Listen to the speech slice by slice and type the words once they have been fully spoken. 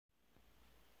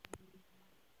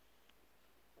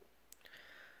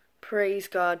Praise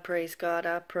God, praise God.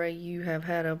 I pray you have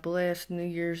had a blessed New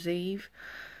Year's Eve.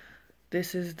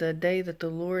 This is the day that the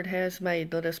Lord has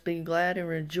made. Let us be glad and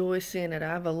rejoice in it. I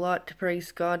have a lot to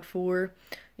praise God for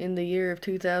in the year of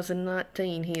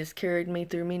 2019. He has carried me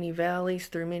through many valleys,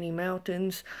 through many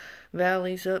mountains,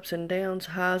 valleys, ups and downs,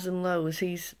 highs and lows.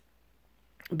 He's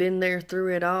been there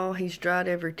through it all. He's dried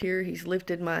every tear. He's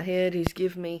lifted my head. He's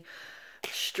given me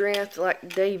strength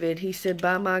like David. He said,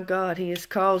 by my God, he has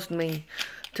caused me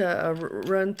to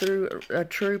run through a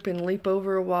troop and leap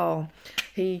over a wall.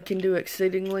 He can do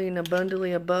exceedingly and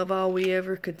abundantly above all we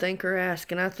ever could think or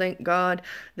ask. And I thank God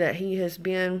that he has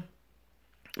been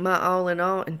my all in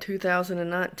all in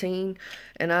 2019,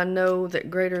 and I know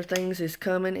that greater things is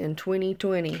coming in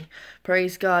 2020.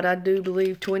 Praise God. I do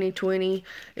believe 2020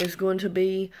 is going to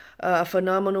be a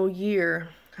phenomenal year.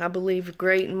 I believe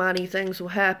great and mighty things will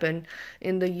happen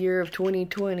in the year of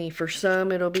 2020. For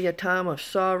some, it'll be a time of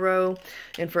sorrow,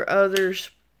 and for others,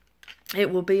 it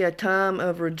will be a time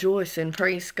of rejoicing.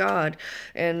 Praise God.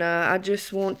 And I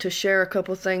just want to share a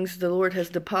couple things the Lord has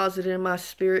deposited in my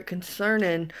spirit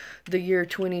concerning the year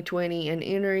 2020 and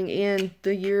entering in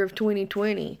the year of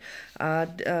 2020. I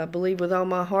believe with all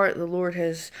my heart the Lord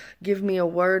has given me a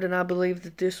word, and I believe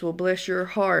that this will bless your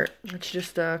heart. It's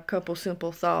just a couple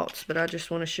simple thoughts, but I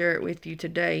just want to share it with you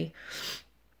today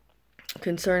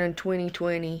concerning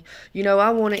 2020. You know,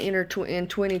 I want to enter in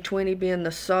 2020 being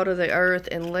the salt of the earth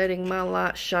and letting my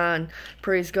light shine,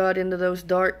 praise God, into those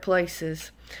dark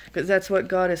places, because that's what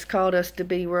God has called us to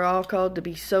be. We're all called to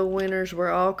be soul winners.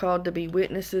 We're all called to be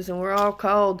witnesses, and we're all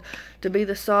called to be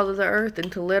the salt of the earth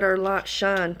and to let our light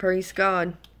shine, praise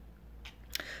God.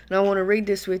 And I want to read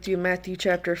this with you, Matthew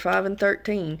chapter 5 and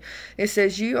 13. It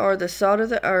says, you are the salt of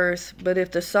the earth, but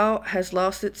if the salt has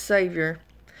lost its savor,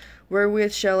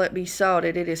 wherewith shall it be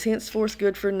salted? It is henceforth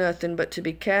good for nothing, but to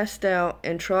be cast out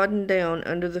and trodden down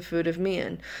under the foot of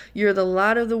men. You are the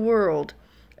light of the world.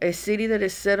 A city that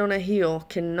is set on a hill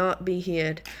cannot be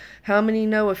hid. How many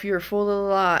know if you are full of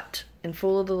light and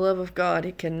full of the love of God,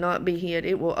 it cannot be hid?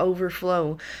 It will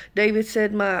overflow. David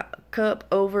said, my cup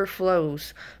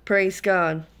overflows. Praise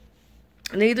God.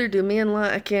 Neither do men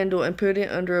light a candle and put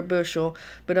it under a bushel,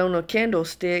 but on a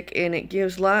candlestick, and it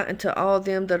gives light unto all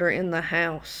them that are in the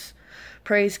house.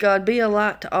 Praise God. Be a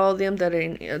light to all them that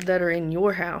are in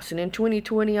your house. And in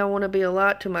 2020, I want to be a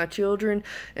light to my children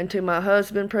and to my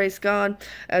husband, praise God.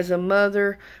 As a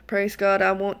mother, praise God,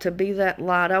 I want to be that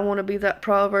light. I want to be that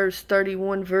Proverbs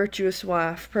 31 virtuous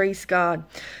wife, praise God.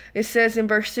 It says in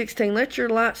verse 16, let your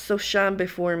light so shine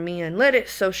before men. Let it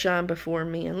so shine before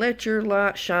men. Let your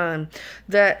light shine,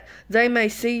 that they may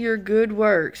see your good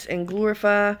works and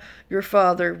glorify your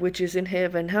Father which is in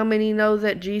heaven. How many know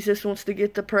that Jesus wants to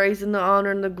get the praise and the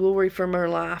honor and the glory from our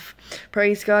life?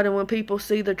 Praise God. And when people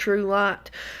see the true light,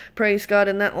 praise God,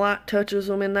 and that light touches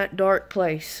them in that dark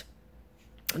place,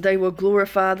 they will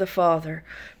glorify the Father.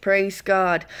 Praise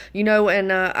God. You know,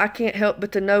 and I can't help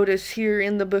but to notice here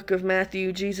in the book of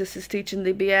Matthew, Jesus is teaching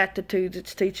the Beatitudes.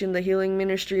 It's teaching the healing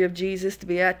ministry of Jesus, the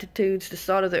Beatitudes, the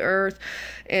salt of the earth,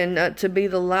 and to be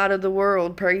the light of the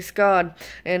world. Praise God.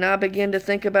 And I begin to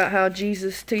think about how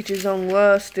Jesus teaches on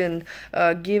lust and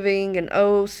giving and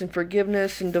oaths and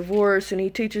forgiveness and divorce, and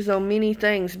he teaches on many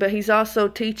things, but he's also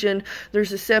teaching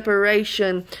there's a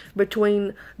separation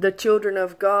between the children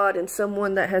of God and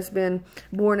someone that has been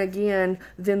born again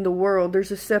in the world.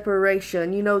 There's a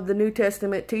separation. You know, the New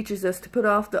Testament teaches us to put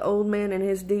off the old man and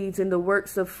his deeds and the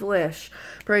works of flesh.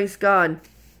 Praise God.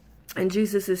 And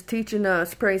Jesus is teaching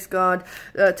us, praise God,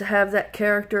 to have that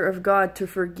character of God, to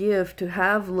forgive, to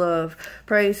have love.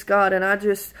 Praise God. And I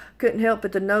just couldn't help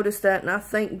but to notice that. And I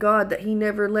thank God that he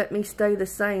never let me stay the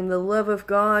same. The love of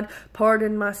God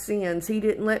pardoned my sins. He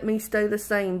didn't let me stay the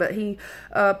same, but he,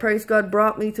 praise God,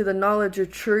 brought me to the knowledge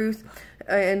of truth.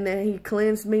 And then he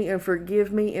cleansed me and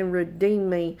forgive me and redeemed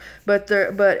me. But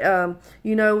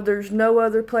you know, there's no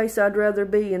other place I'd rather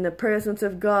be in the presence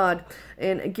of God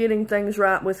and getting things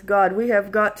right with God. We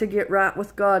have got to get right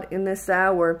with God in this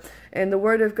hour. And the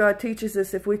Word of God teaches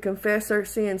us if we confess our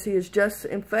sins, he is just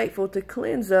and faithful to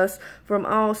cleanse us from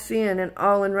all sin and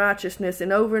all unrighteousness.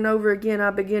 And over again, I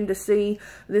begin to see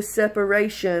this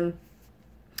separation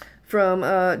from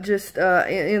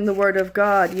in the Word of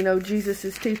God. You know, Jesus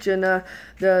is teaching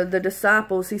the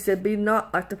disciples. He said, be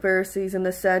not like the Pharisees and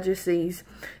the Sadducees.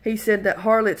 He said that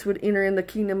harlots would enter in the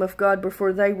kingdom of God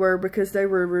before they were, because they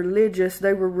were religious,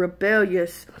 they were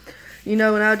rebellious. You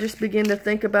know, and I just begin to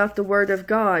think about the Word of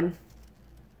God.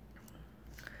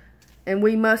 And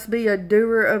we must be a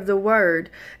doer of the word.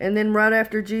 And then right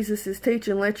after Jesus is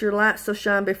teaching, let your light so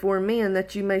shine before men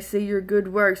that you may see your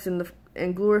good works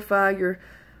and glorify your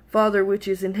Father which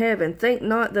is in heaven. Think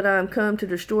not that I am come to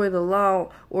destroy the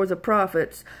law or the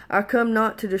prophets. I come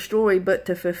not to destroy, but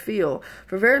to fulfill.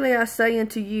 For verily I say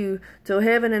unto you, till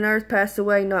heaven and earth pass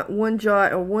away, not one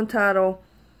jot or one tittle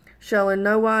shall in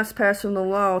no wise pass from the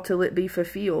law till it be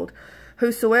fulfilled.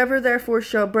 Whosoever therefore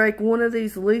shall break one of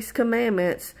these least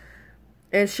commandments,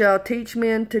 and shall teach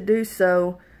men to do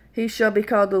so, he shall be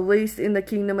called the least in the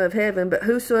kingdom of heaven. But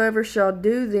whosoever shall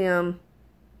do them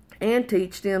and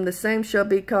teach them, the same shall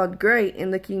be called great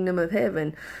in the kingdom of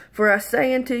heaven. For I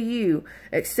say unto you,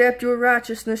 except your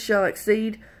righteousness shall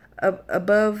exceed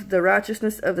above the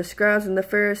righteousness of the scribes and the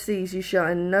Pharisees, you shall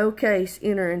in no case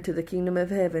enter into the kingdom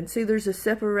of heaven. See, there's a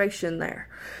separation there.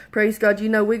 Praise God. You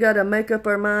know, we got to make up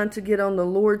our mind to get on the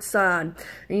Lord's side.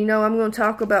 And you know, I'm going to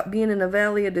talk about being in a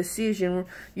valley of decision.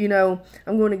 You know,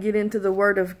 I'm going to get into the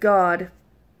Word of God.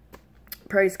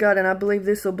 Praise God, and I believe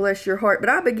this will bless your heart. But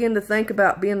I begin to think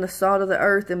about being the salt of the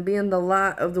earth and being the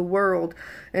light of the world.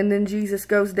 And then Jesus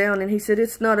goes down and he said,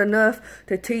 it's not enough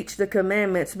to teach the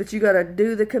commandments, but you got to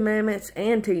do the commandments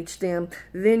and teach them.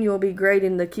 Then you'll be great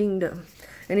in the kingdom.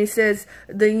 And he says,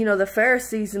 the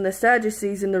Pharisees and the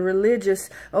Sadducees and the religious,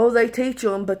 oh, they teach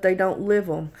them, but they don't live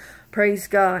them. Praise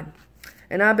God.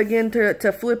 And I begin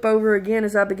to flip over again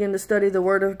as I begin to study the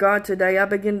Word of God today. I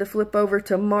begin to flip over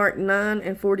to Mark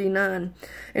 9:49.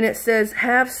 And it says,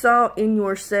 have salt in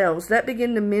yourselves. That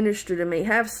began to minister to me.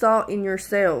 Have salt in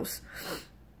yourselves.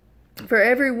 For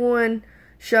everyone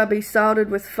shall be salted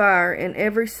with fire, and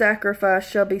every sacrifice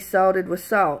shall be salted with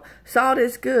salt. Salt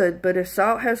is good, but if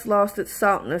salt has lost its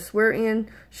saltness, wherein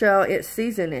shall it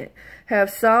season it? Have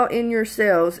salt in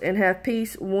yourselves, and have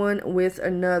peace one with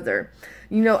another.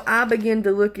 You know, I begin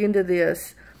to look into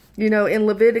this. You know, in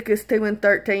Leviticus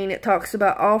 2:13, it talks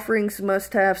about offerings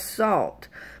must have salt.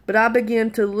 But I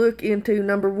begin to look into,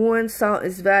 number one, salt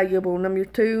is valuable. Number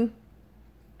two,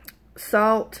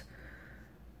 salt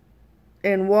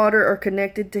and water are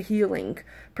connected to healing.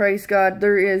 Praise God.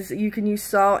 You can use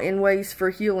salt in ways for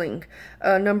healing.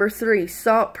 Number three,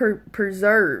 salt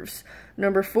preserves.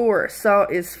 Number four, salt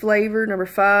is flavor. Number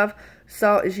five,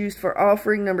 salt is used for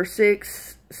offering. Number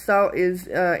six, salt is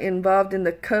involved in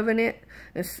the covenant.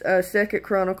 2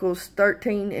 Chronicles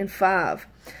 13:5.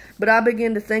 But I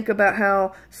begin to think about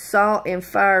how salt and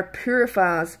fire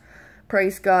purifies.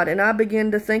 Praise God. And I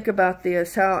begin to think about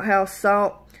this, how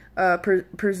salt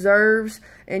preserves.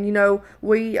 And you know,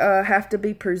 we have to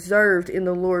be preserved in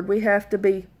the Lord. We have to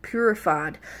be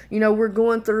purified. You know, we're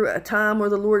going through a time where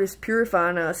the Lord is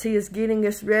purifying us. He is getting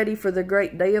us ready for the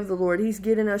great day of the Lord. He's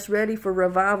getting us ready for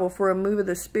revival, for a move of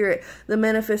the Spirit, the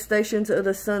manifestations of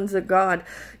the sons of God.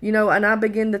 You know, and I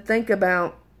begin to think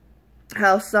about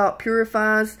how salt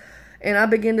purifies, and I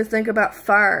begin to think about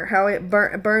fire, how it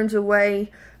burns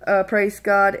away, praise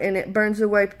God, and it burns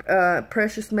away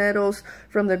precious metals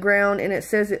from the ground. And it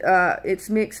says it's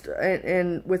mixed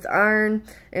and with iron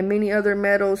and many other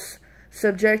metals,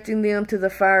 subjecting them to the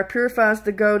fire, purifies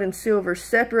the gold and silver,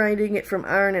 separating it from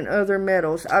iron and other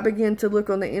metals. I begin to look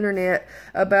on the internet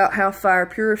about how fire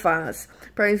purifies.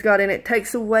 Praise God. And it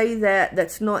takes away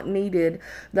that's not needed,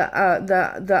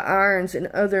 the irons and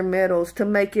other metals, to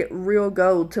make it real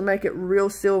gold, to make it real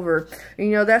silver. And,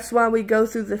 you know, that's why we go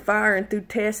through the fire and through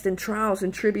tests and trials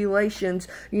and tribulations.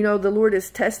 You know, the Lord is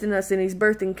testing us, and He's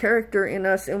birthing character in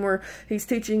us, and He's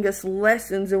teaching us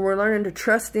lessons, and we're learning to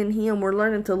trust in Him. We're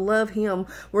learning to love Him.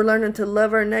 We're learning to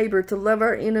love our neighbor, to love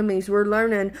our enemies. We're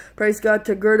learning, praise God,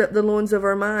 to gird up the loins of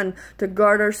our mind, to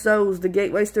guard our souls, the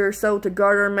gateways to our soul, to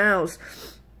guard our mouths.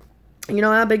 You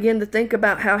know, I begin to think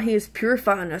about how He is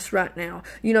purifying us right now.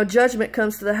 You know, judgment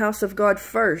comes to the house of God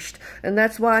first. And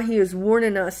that's why He is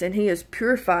warning us, and He is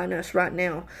purifying us right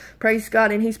now. Praise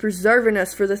God. And He's preserving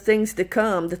us for the things to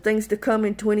come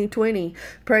in 2020.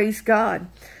 Praise God.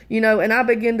 You know, and I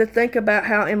begin to think about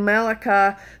how in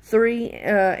Malachi 3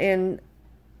 and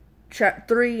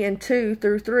 2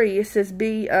 through 3, it says,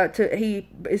 He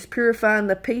is purifying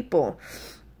the people.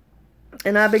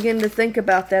 And I begin to think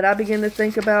about that. I begin to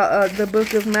think about the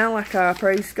book of Malachi.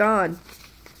 Praise God.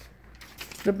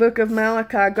 The book of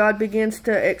Malachi, God begins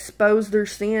to expose their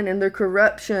sin and their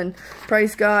corruption.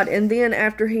 Praise God. And then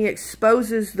after He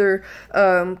exposes their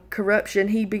corruption,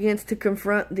 He begins to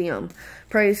confront them.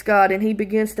 Praise God. And He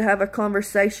begins to have a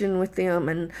conversation with them.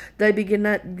 And they begin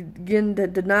to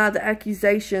deny the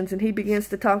accusations. And He begins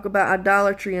to talk about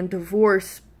idolatry and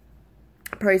divorce.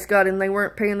 Praise God. And they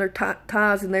weren't paying their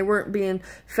tithes, and they weren't being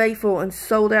faithful and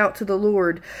sold out to the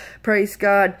Lord. Praise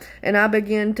God. And I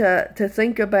begin to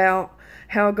think about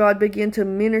how God began to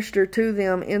minister to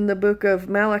them in the book of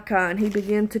Malachi. And he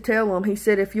began to tell them, he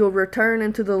said, if you'll return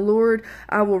unto the Lord,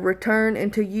 I will return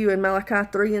unto you, in Malachi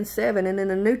 3:7. And in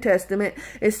the New Testament,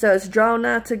 it says, draw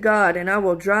nigh to God, and I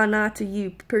will draw nigh to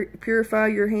you. Purify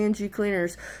your hands, you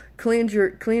cleaners. Cleanse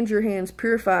your hands,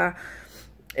 purify.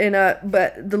 And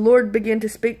but the Lord began to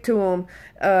speak to him,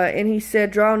 and he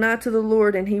said, draw nigh to the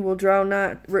Lord, and he will draw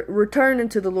nigh, return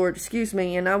unto the Lord,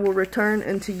 and I will return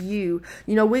unto you.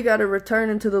 You know, we got to return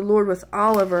unto the Lord with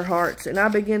all of our hearts. And I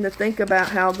began to think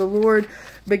about how the Lord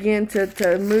began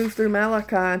to move through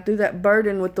Malachi and through that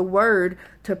burden with the word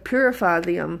to purify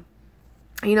them.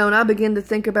 You know, and I began to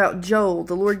think about Joel.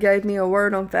 The Lord gave me a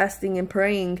word on fasting and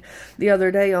praying the other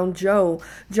day on Joel.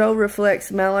 Joel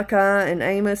reflects Malachi and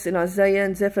Amos and Isaiah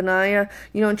and Zephaniah.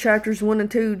 You know, in chapters 1 and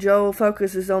 2, Joel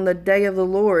focuses on the day of the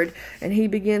Lord. And he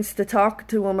begins to talk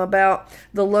to them about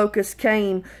the locust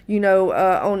came, you know,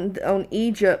 on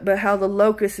Egypt, but how the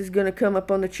locust is going to come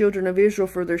upon the children of Israel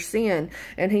for their sin.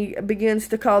 And he begins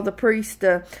to call the priests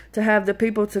to have the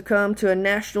people to come to a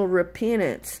national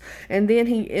repentance. And then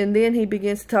he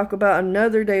begins to talk about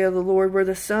another day of the Lord where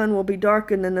the sun will be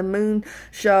darkened and the moon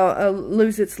shall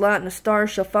lose its light and the stars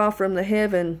shall fall from the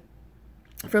heavens.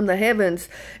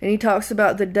 And he talks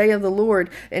about the day of the Lord,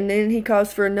 and then he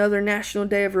calls for another national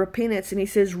day of repentance, and he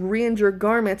says, rend your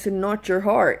garments and not your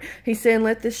heart. He's saying,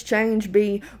 let this change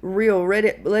be real. Let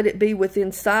it be within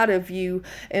inside of you,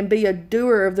 and be a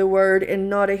doer of the word and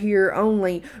not a hearer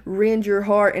only. Rend your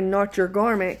heart and not your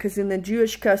garment, because in the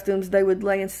Jewish customs they would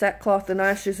lay in sackcloth and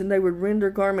ashes, and they would rend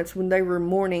their garments when they were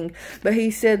mourning. But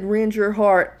he said, rend your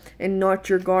heart and not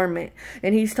your garment.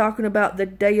 And he's talking about the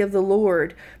day of the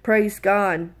Lord. Praise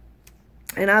God.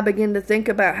 And I begin to think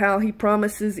about how he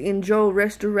promises in Joel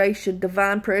restoration,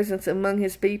 divine presence among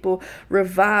his people,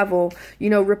 revival. You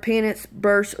know, repentance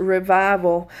bursts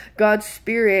revival. God's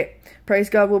Spirit, praise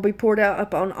God, will be poured out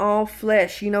upon all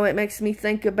flesh. You know, it makes me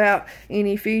think about in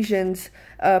Ephesians,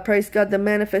 praise God, the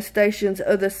manifestations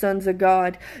of the sons of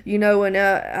God. You know, and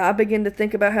I begin to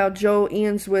think about how Joel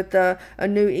ends with a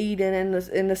new Eden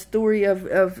and the story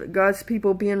of God's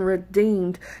people being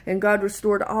redeemed. And God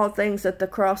restored all things at the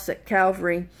cross at Calvary.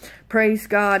 Praise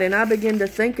God. And I begin to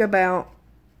think about,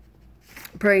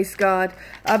 praise God,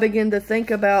 I begin to think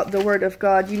about the word of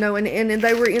God, you know, and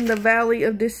they were in the valley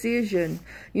of decision.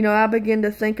 You know, I begin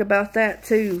to think about that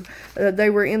too. They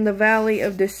were in the valley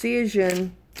of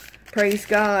decision. Praise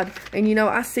God. And you know,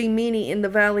 I see many in the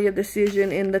valley of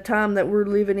decision in the time that we're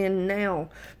living in now.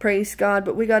 Praise God.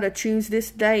 But we got to choose this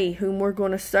day whom we're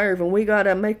going to serve. And we got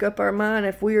to make up our mind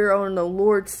if we are on the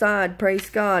Lord's side. Praise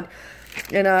God.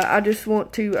 And I just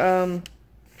want to...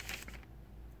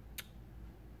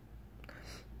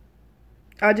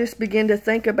 I just begin to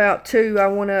think about, too, I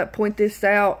want to point this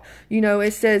out. You know,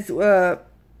 it says...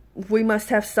 we must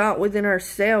have salt within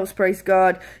ourselves, praise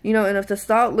God. You know, and if the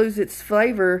salt loses its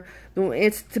flavor,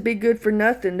 it's to be good for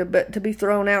nothing but to be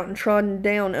thrown out and trodden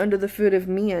down under the foot of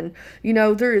men. You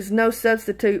know, there is no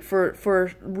substitute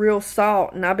for real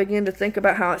salt. And I begin to think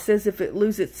about how it says if it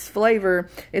loses its flavor,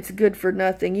 it's good for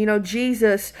nothing. You know,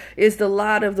 Jesus is the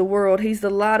light of the world. He's the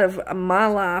light of my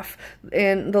life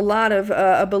and the light of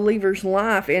a believer's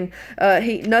life. And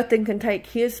nothing can take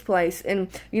his place. And,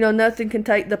 you know, nothing can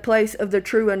take the place of the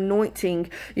true anointing.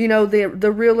 You know,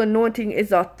 the real anointing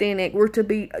is authentic. We're to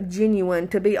be genuine,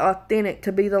 to be authentic,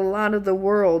 to be the light of the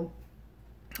world.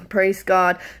 Praise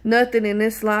God. Nothing in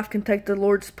this life can take the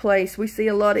Lord's place. We see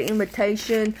a lot of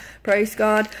imitation, praise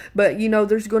God, but you know,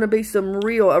 there's going to be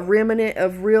a remnant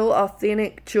of real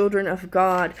authentic children of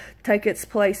God take its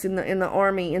place in the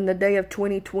army in the day of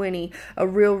 2020. A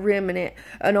real remnant,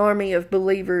 an army of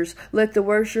believers. Let the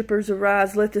worshipers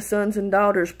arise, let the sons and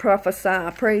daughters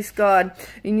prophesy, praise God.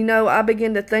 And you know, I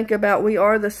begin to think about, we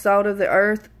are the salt of the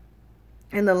earth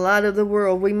and the light of the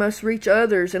world. We must reach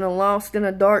others in a lost and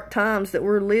a dark times that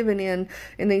we're living in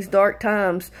these dark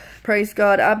times. Praise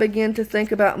God. I begin to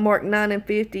think about Mark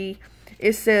 9:50.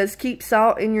 It says, keep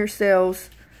salt in yourselves.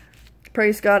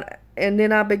 Praise God. And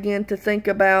then I begin to think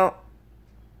about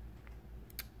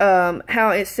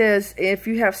how it says, if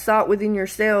you have salt within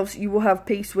yourselves, you will have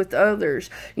peace with others.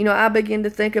 You know, I begin to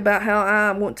think about how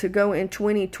I want to go in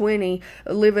 2020,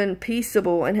 living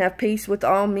peaceable and have peace with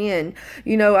all men.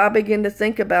 You know, I begin to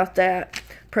think about that.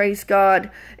 Praise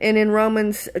God. And in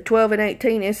Romans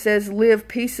 12:18, it says, live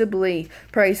peaceably.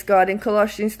 Praise God. In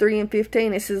Colossians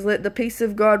 3:15, it says, let the peace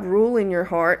of God rule in your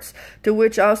hearts, to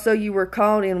which also you were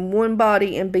called in one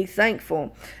body, and be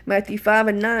thankful. Matthew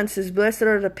 5:9 says, blessed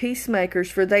are the peacemakers,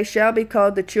 for they shall be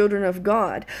called the children of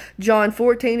God. John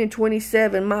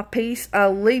 14:27, my peace I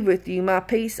leave with you, my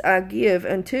peace I give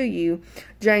unto you.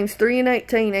 James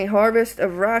 3:18, a harvest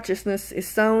of righteousness is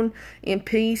sown in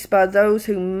peace by those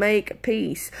who make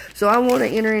peace. So I want to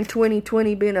enter in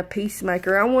 2020 being a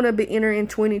peacemaker. I want to enter in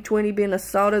 2020 being a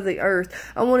salt of the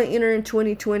earth. I want to enter in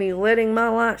 2020 letting my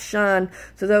light shine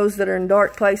to those that are in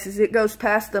dark places. It goes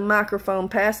past the microphone,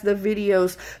 past the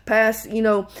videos, past,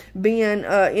 being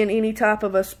in any type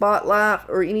of a spotlight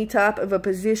or any type of a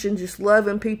position, just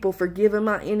loving people, forgiving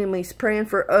my enemies, praying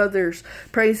for others.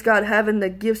 Praise God, having the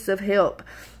gifts of help.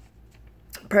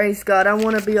 Praise God. I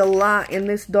want to be a light in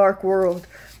this dark world.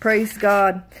 Praise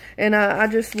God. And I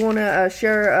just want to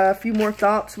share a few more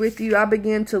thoughts with you. I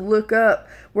began to look up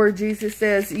where Jesus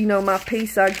says, my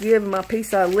peace I give, my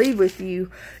peace I leave with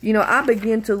you. I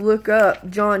began to look up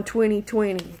John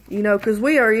 20:20, because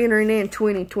we are entering in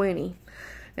 2020.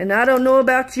 And I don't know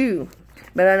about you,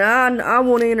 but I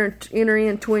want to enter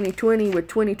in 2020 with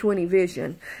 2020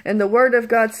 vision. And the Word of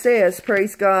God says,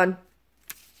 praise God,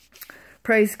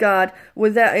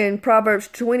 with that in Proverbs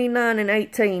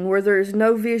 29:18, where there is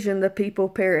no vision, the people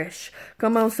perish.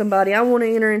 Come on, somebody. I want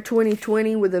to enter in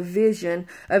 2020 with a vision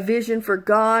for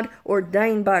God,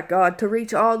 ordained by God, to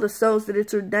reach all the souls that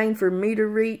it's ordained for me to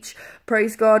reach.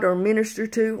 Praise God, or minister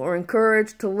to, or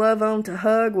encourage, to love on, to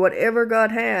hug, whatever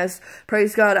God has.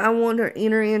 Praise God. I want to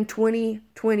enter in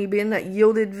 2020 being that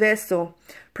yielded vessel.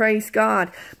 Praise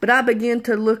God. But I begin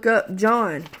to look up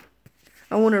John.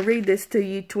 I want to read this to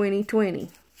you, 2020.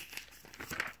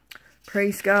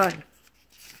 Praise God.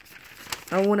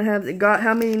 I want to have the God.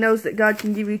 How many knows that God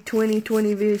can give you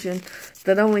 2020 vision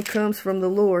that only comes from the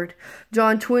Lord?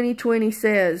 John 20:20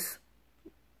 says,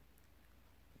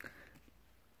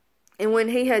 and when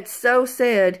he had so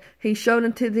said, he showed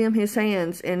unto them his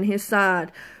hands and his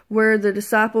side, where the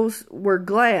disciples were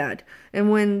glad,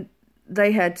 and when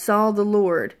they had saw the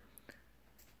Lord.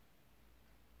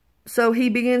 So he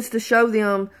begins to show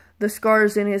them the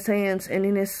scars in his hands and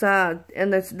in his side.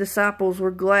 And the disciples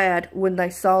were glad when they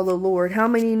saw the Lord. How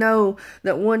many know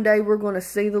that one day we're going to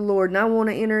see the Lord? And I want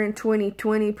to enter in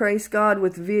 2020, praise God,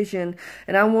 with vision.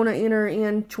 And I want to enter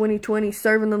in 2020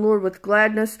 serving the Lord with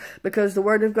gladness, because the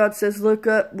Word of God says, look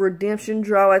up, redemption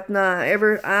draweth nigh.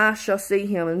 Every eye shall see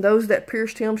him, and those that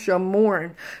pierced him shall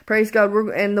mourn. Praise God.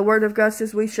 And the Word of God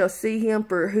says we shall see him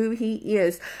for who he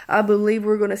is. I believe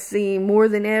we're going to see him more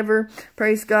than ever.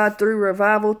 Praise God, through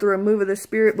revival, through a move of the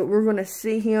Spirit, but we're going to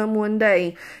see him one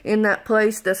day in that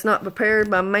place that's not prepared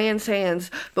by man's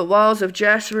hands, but walls of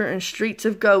jasper and streets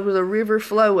of gold with a river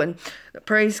flowing.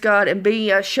 Praise God. And be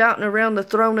shouting around the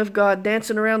throne of God,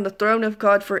 dancing around the throne of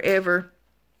God forever.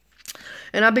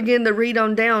 And I begin to read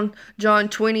on down John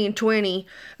 20:20.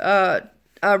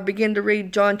 I begin to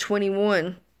read John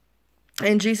 21.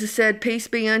 And Jesus said, peace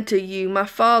be unto you. My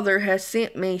Father has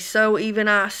sent me, so even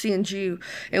I send you.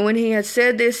 And when he had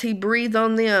said this, he breathed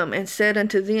on them and said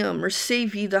unto them,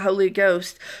 receive ye the Holy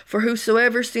Ghost. For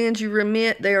whosoever sins you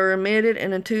remit, they are remitted,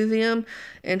 and unto them.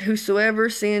 And whosoever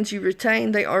sins you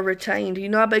retain, they are retained.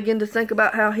 I begin to think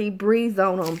about how he breathed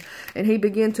on them. And he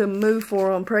began to move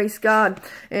for them. Praise God.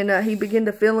 And he began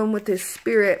to fill them with his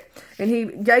Spirit. And he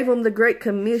gave them the Great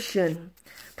Commission.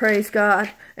 Praise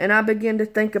God. And I begin to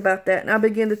think about that. And I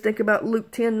begin to think about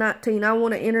Luke 10:19. I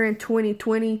want to enter in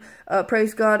 2020,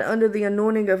 praise God, under the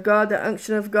anointing of God, the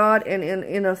unction of God, and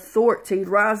in authority.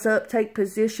 Rise up, take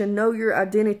position, know your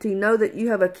identity, know that you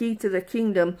have a key to the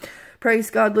kingdom. Praise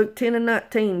God. Luke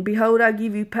 10:19. Behold, I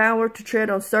give you power to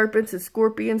tread on serpents and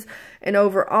scorpions, and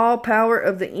over all power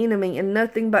of the enemy, and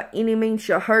nothing by any means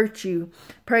shall hurt you.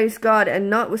 Praise God. And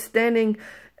notwithstanding,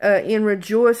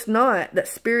 rejoice not that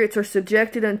spirits are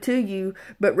subjected unto you,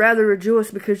 but rather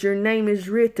rejoice because your name is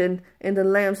written in the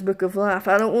Lamb's book of life.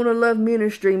 I don't want to love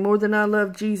ministry more than I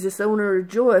love Jesus. I want to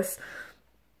rejoice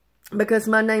because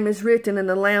my name is written in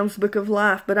the Lamb's book of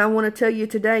life. But I want to tell you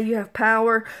today, you have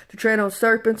power to tread on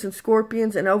serpents and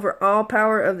scorpions and over all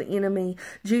power of the enemy.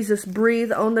 Jesus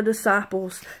breathed on the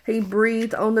disciples. He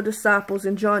breathed on the disciples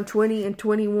in John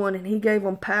 20:21, and he gave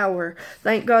them power.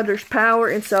 Thank God there's power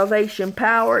in salvation,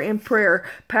 power in prayer,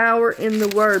 power in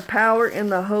the Word, power in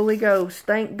the Holy Ghost.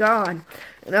 Thank God.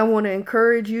 And I want to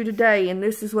encourage you today, and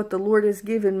this is what the Lord has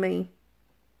given me.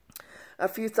 A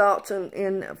few thoughts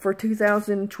for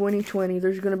 2020.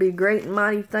 There's going to be great and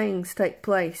mighty things take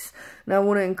place. And I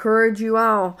want to encourage you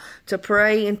all to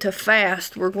pray and to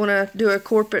fast. We're going to do a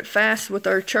corporate fast with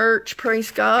our church,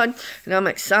 praise God, and I'm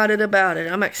excited about it.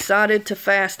 I'm excited to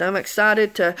fast. I'm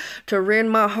excited to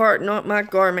rend my heart, not my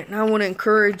garment. And I want to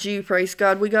encourage you, praise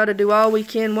God. We got to do all we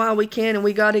can while we can, and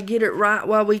we got to get it right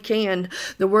while we can.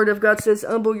 The Word of God says,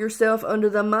 humble yourself under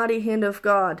the mighty hand of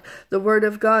God. The Word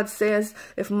of God says,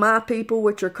 if my people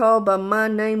which are called by my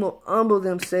name will humble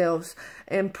themselves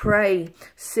and pray,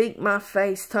 seek my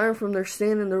face, turn from their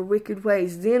sin and their wicked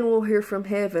ways, then we'll hear from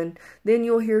heaven. Then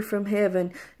you'll hear from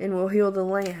heaven and we'll heal the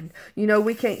land. You know,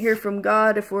 we can't hear from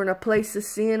God if we're in a place of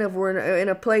sin, if we're in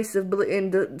a place of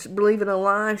believing a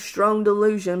lie, strong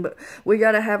delusion. But we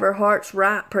got to have our hearts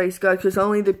right, praise God, because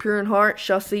only the pure in heart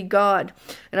shall see God.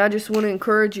 And I just want to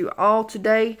encourage you all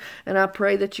today, and I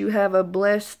pray that you have a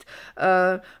blessed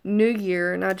new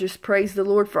year. And I just praise the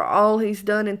Lord for all He's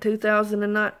done in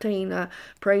 2019.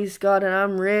 Praise God, and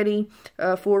I'm ready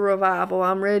for revival.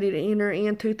 I'm ready to enter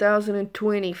in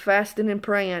 2020, fasting and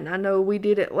praying. I know we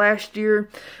did it last year.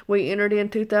 We entered in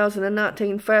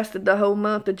 2019, fasted the whole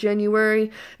month of January,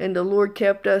 and the Lord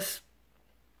kept us,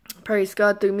 praise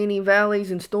God, through many valleys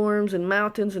and storms and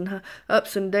mountains and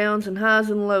ups and downs and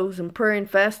highs and lows. And prayer and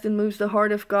fasting moves the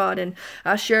heart of God. And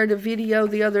I shared a video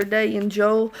the other day in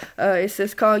Joel. It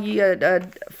says, call ye a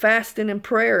fasting and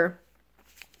prayer.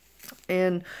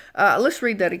 And let's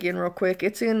read that again real quick.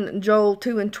 It's in Joel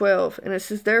 2:12. And it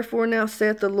says, therefore now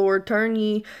saith the Lord, turn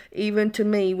ye even to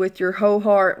me with your whole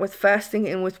heart, with fasting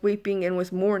and with weeping and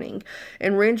with mourning.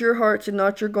 And rend your hearts and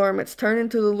not your garments. Turn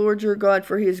unto the Lord your God,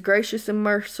 for He is gracious and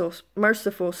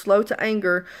merciful, slow to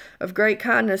anger, of great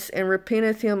kindness, and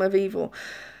repenteth him of evil.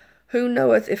 Who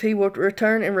knoweth if he will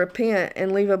return and repent,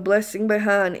 and leave a blessing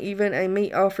behind, even a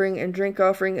meat offering and drink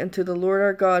offering unto the Lord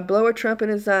our God? Blow a trumpet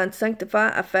in Zion, sanctify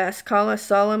a fast, call a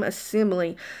solemn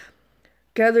assembly.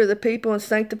 Gather the people and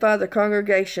sanctify the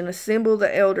congregation. Assemble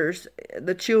the elders,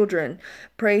 the children.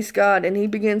 Praise God. And he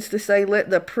begins to say, let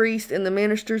the priests and the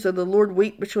ministers of the Lord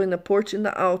weep between the porch and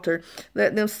the altar.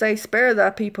 Let them say, spare thy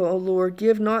people, O Lord.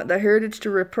 Give not the heritage to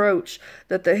reproach,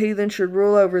 that the heathen should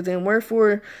rule over them.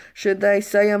 Wherefore should they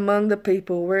say among the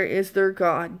people, where is their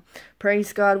God?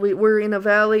 Praise God. We're in a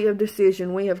valley of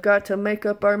decision. We have got to make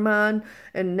up our mind.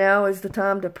 And now is the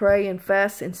time to pray and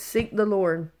fast and seek the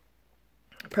Lord.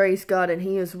 Praise God, and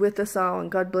He is with us all, and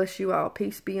God bless you all.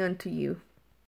 Peace be unto you.